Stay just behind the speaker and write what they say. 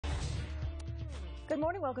Good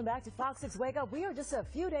morning. Welcome back to Fox 6 Wake Up. We are just a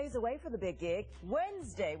few days away from the big gig.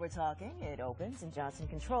 Wednesday, we're talking. It opens, and Johnson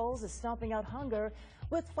Controls is stomping out hunger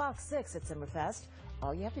with Fox 6 at Summerfest.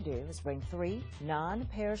 All you have to do is bring 3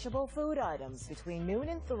 non-perishable food items between noon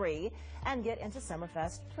and 3 and get into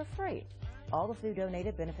Summerfest for free. All the food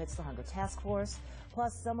donated benefits the Hunger Task Force.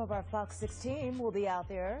 Plus, some of our Fox 6 team will be out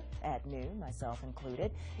there at noon, myself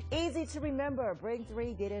included. Easy to remember. Bring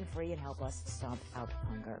 3, get in free, and help us stomp out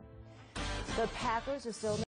hunger. The Packers are still